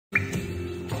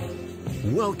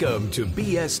Welcome to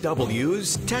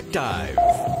BSW's Tech Dive.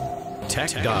 Tech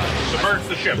Dive. Submerge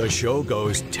the ship. The show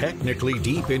goes technically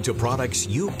deep into products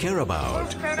you care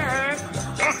about.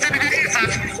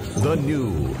 The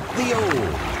new, the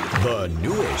old, the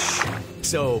newish.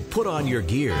 So put on your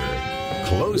gear,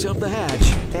 close up the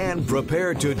hatch, and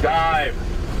prepare to Dive.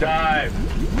 Submerge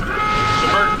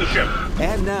the ship.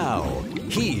 And now,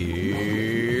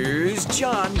 here's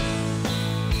John.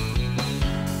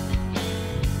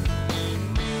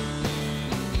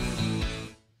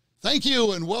 Thank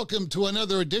you, and welcome to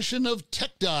another edition of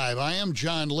Tech Dive. I am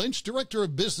John Lynch, Director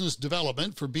of Business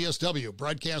Development for BSW,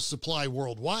 Broadcast Supply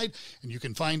Worldwide, and you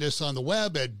can find us on the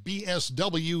web at bswusa.com.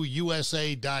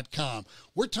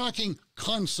 We're talking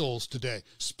consoles today.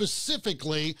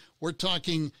 Specifically, we're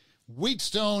talking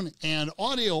Wheatstone and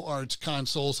AudioArts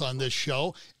consoles on this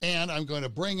show, and I'm going to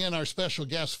bring in our special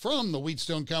guest from the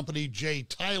Wheatstone company, Jay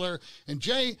Tyler. And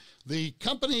Jay, the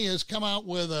company has come out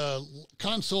with a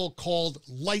console called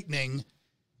Lightning,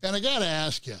 and I got to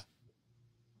ask you,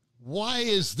 why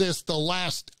is this the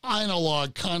last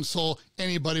analog console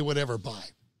anybody would ever buy?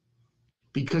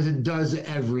 Because it does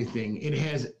everything. It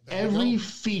has every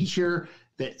feature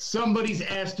that somebody's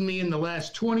asked me in the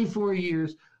last 24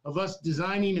 years of us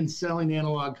designing and selling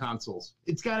analog consoles.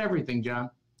 It's got everything, John.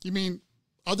 You mean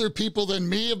other people than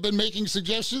me have been making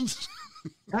suggestions?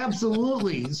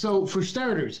 Absolutely. So for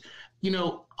starters,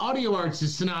 AudioArts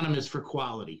is synonymous for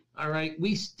quality, all right?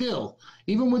 We still,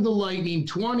 even with the Lightning,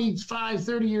 25,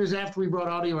 30 years after we brought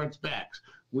AudioArts back,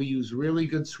 we use really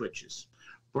good switches,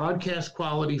 broadcast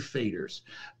quality faders.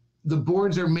 The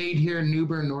boards are made here in New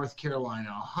Bern, North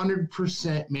Carolina,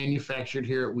 100% manufactured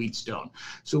here at Wheatstone.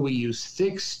 So we use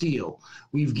thick steel.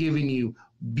 We've given you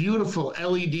beautiful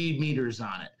LED meters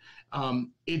on it.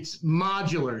 It's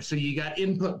modular, so you got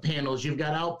input panels, you've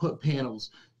got output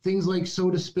panels. Things like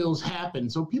soda spills happen,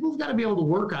 so people have got to be able to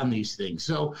work on these things.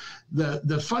 So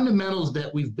the fundamentals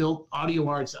that we've built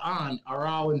AudioArts on are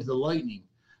all into the Lightning.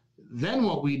 Then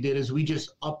what we did is we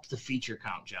just upped the feature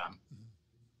count, John.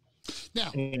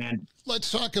 Now,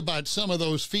 let's talk about some of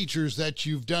those features that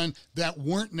you've done that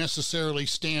weren't necessarily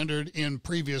standard in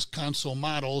previous console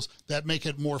models that make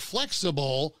it more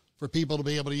flexible for people to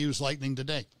be able to use Lightning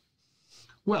today.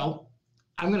 Well,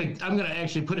 I'm gonna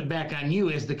actually put it back on you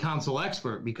as the console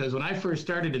expert, because when I first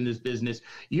started in this business,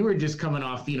 you were just coming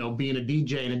off, being a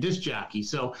DJ and a disc jockey.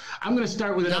 So I'm going to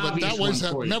start with an obvious one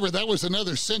for you. Remember, that was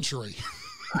another century.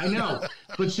 I know.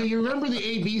 But so you remember the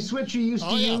AB switch you used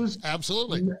to use?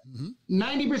 Absolutely.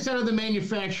 90% of the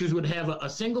manufacturers would have a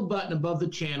single button above the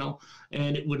channel,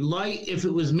 and it would light if it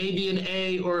was maybe an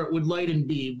A, or it would light in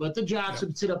B. But the jocks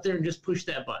would sit up there and just push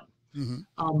that button.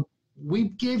 We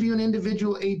gave you an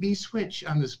individual AB switch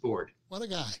on this board. What a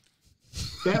guy.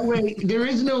 That way, there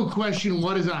is no question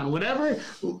what is on. Whatever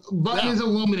button is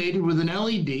illuminated with an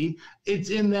LED, it's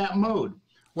in that mode.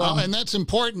 Well, and that's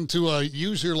important to a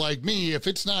user like me. If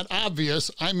it's not obvious,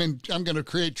 I'm going to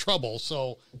create trouble.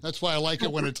 So that's why I like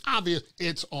it when it's obvious.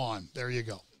 It's on. There you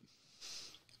go.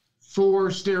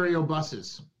 4 stereo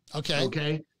buses.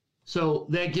 Okay. So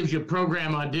that gives you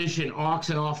program, audition, aux,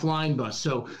 and offline bus.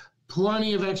 So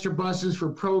plenty of extra buses for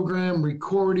program,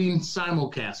 recording,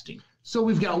 simulcasting. So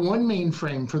we've got one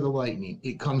mainframe for the Lightning.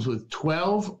 It comes with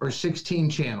 12 or 16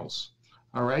 channels.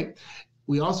 All right.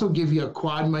 We also give you a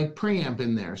quad mic preamp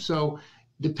in there. So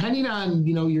depending on,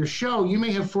 your show, you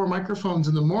may have 4 microphones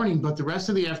in the morning, but the rest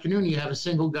of the afternoon, you have a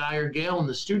single guy or gal in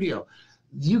the studio.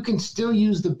 You can still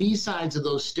use the B-sides of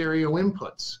those stereo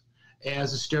inputs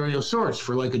as a stereo source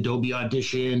for like Adobe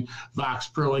Audition, Vox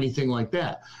Pro, anything like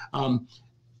that.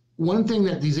 One thing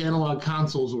that these analog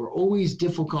consoles were always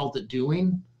difficult at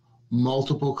doing,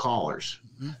 multiple callers.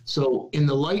 So in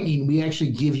the Lightning, we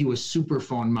actually give you a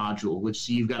superphone module, which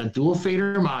you've got a dual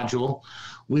fader module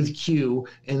with Q,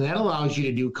 and that allows you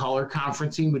to do caller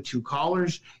conferencing with 2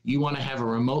 callers. You want to have a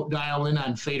remote dial in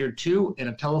on fader 2 and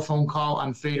a telephone call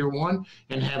on fader 1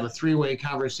 and have a 3-way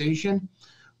conversation.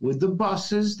 With the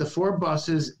buses, the 4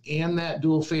 buses, and that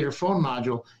dual fader phone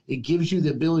module, it gives you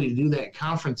the ability to do that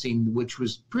conferencing, which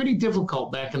was pretty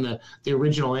difficult back in the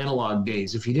original analog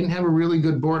days. If you didn't have a really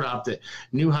good board op that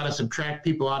knew how to subtract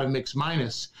people out of mix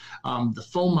minus, the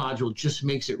phone module just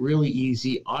makes it really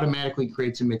easy, automatically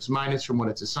creates a mix minus from what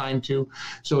it's assigned to.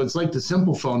 So it's like the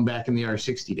simple phone back in the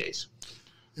R60 days.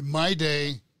 In my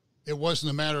day, it wasn't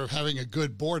a matter of having a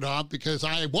good board op because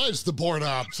I was the board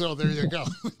op. So there you go.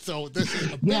 So this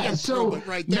is a big improvement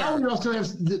right there. Now we also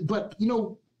have,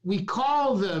 we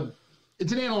call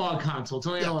It's an analog console. It's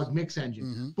an analog mix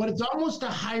engine, but it's almost a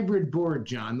hybrid board,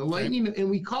 John. The Lightning,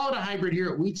 and we call it a hybrid here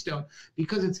at Wheatstone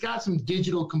because it's got some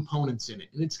digital components in it,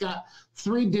 and it's got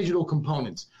 3 digital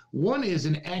components. One is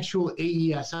an actual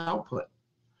AES output.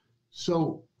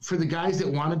 So for the guys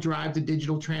that want to drive the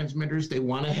digital transmitters, they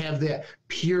want to have that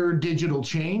pure digital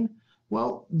chain.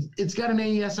 Well, it's got an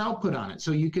AES output on it.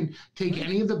 So you can take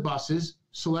any of the buses,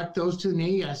 select those to an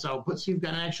AES output, so you've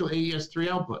got an actual AES3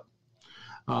 output.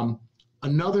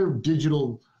 Another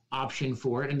digital option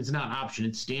for it, and it's not an option,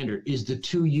 it's standard, is the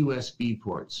 2 USB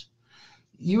ports.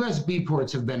 USB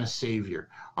ports have been a savior.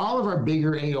 All of our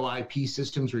bigger AOIP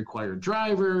systems require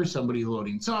drivers, somebody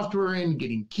loading software in,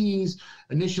 getting keys,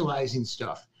 initializing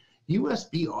stuff.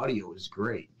 USB audio is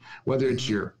great, whether it's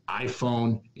your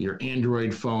iPhone, your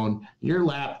Android phone, your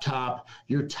laptop,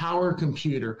 your tower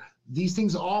computer. These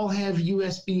things all have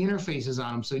USB interfaces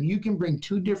on them, so you can bring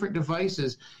 2 different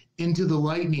devices into the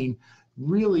Lightning.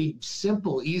 Really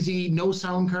simple, easy, no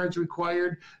sound cards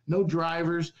required, no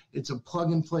drivers. It's a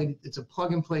plug and play. It's a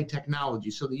plug and play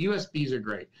technology. So the USBs are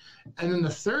great. And then the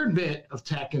third bit of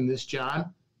tech in this,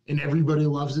 John, and everybody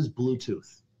loves, is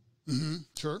Bluetooth.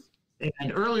 Sure.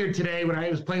 And earlier today, when I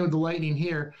was playing with the Lightning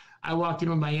here, I walked in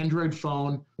with my Android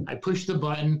phone. I pushed the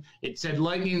button. It said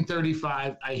Lightning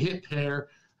 35. I hit pair.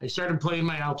 I started playing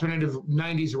my alternative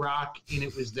 90s rock, and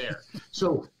it was there.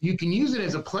 So you can use it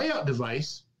as a playout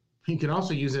device. You can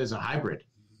also use it as a hybrid.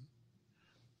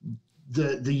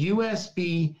 The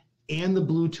USB and the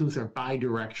Bluetooth are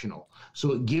bi-directional.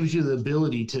 So it gives you the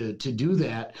ability to do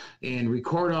that and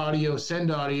record audio,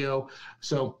 send audio.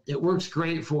 So it works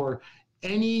great for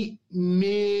any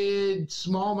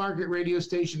small market radio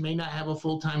station. May not have a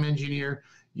full-time engineer.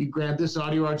 You grab this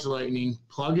AudioArts Lightning,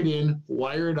 plug it in,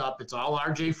 wire it up. It's all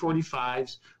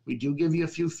RJ45s. We do give you a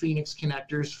few Phoenix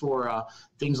connectors for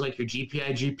things like your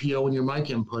GPI, GPO, and your mic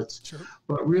inputs. Sure.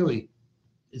 But really,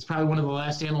 it's probably one of the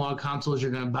last analog consoles you're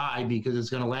going to buy because it's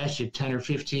going to last you 10 or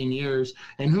 15 years.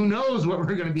 And who knows what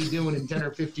we're going to be doing in 10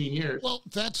 or 15 years. Well,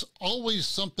 that's always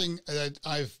something that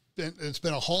it's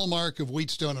been a hallmark of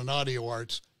Wheatstone and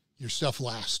AudioArts. Your stuff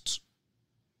lasts.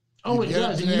 Oh, it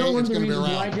does. And you know one of the reasons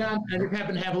why, John? I just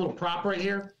happen to have a little prop right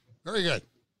here. Very good.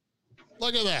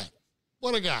 Look at that.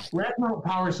 What a guy. Rack-mount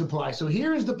power supply. So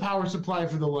here is the power supply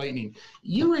for the Lightning.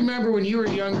 You remember when you were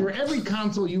younger, every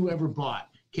console you ever bought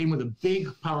came with a big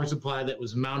power supply that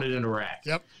was mounted in a rack.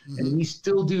 Yep. And we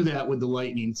still do that with the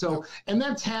Lightning. So, and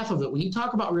that's half of it. When you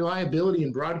talk about reliability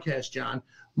in broadcast, John,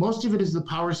 most of it is the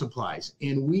power supplies.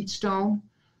 And Wheatstone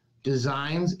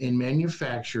designs and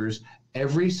manufactures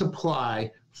every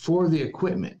supply for the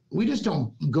equipment. We just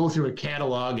don't go through a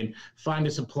catalog and find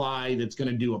a supply that's going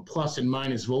to do a plus and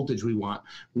minus voltage we want.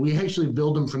 We actually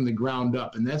build them from the ground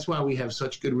up, and that's why we have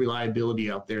such good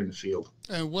reliability out there in the field.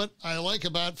 And what I like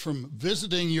about from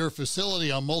visiting your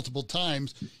facility on multiple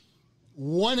times,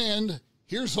 one end,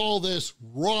 here's all this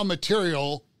raw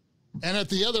material, and at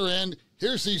the other end,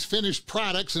 here's these finished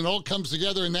products, and it all comes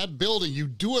together in that building. You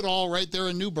do it all right there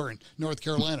in New Bern, North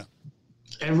Carolina.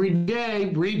 Every day,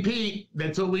 repeat.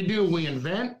 That's what we do. We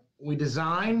invent, we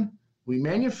design, we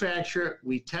manufacture,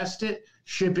 we test it,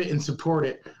 ship it, and support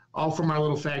it, all from our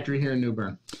little factory here in New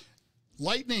Bern.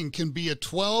 Lightning can be a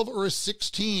 12 or a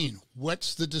 16.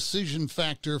 What's the decision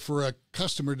factor for a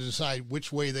customer to decide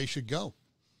which way they should go?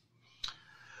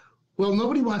 Well,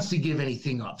 nobody wants to give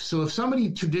anything up. So if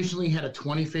somebody traditionally had a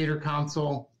 20 fader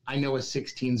console, I know a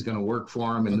 16 is going to work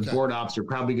for them, and the board ops are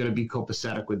probably going to be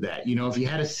copacetic with that. You know, if you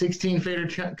had a 16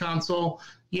 fader console,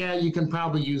 yeah, you can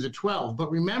probably use a 12.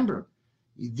 But remember,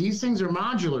 these things are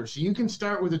modular, so you can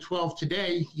start with a 12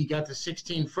 today. You got the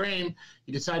 16 frame.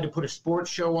 You decide to put a sports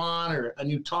show on or a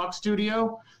new talk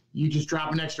studio. You just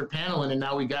drop an extra panel in, and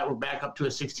now we're back up to a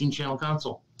 16-channel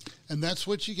console. And that's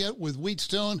what you get with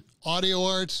Wheatstone,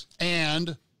 AudioArts,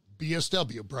 and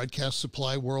BSW, Broadcast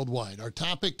Supply Worldwide. Our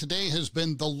topic today has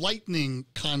been the Lightning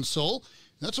console.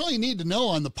 That's all you need to know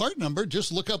on the part number.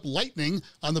 Just look up Lightning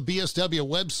on the BSW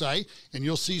website, and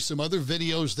you'll see some other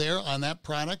videos there on that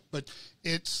product. But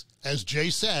it's, as Jay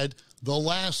said, the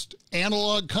last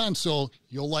analog console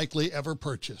you'll likely ever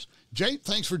purchase. Jay,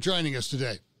 thanks for joining us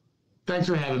today. Thanks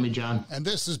for having me, John. And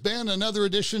this has been another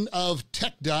edition of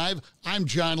Tech Dive. I'm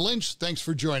John Lynch. Thanks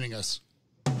for joining us.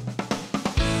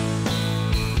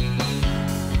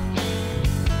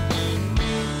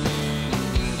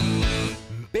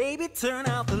 Baby, turn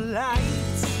out the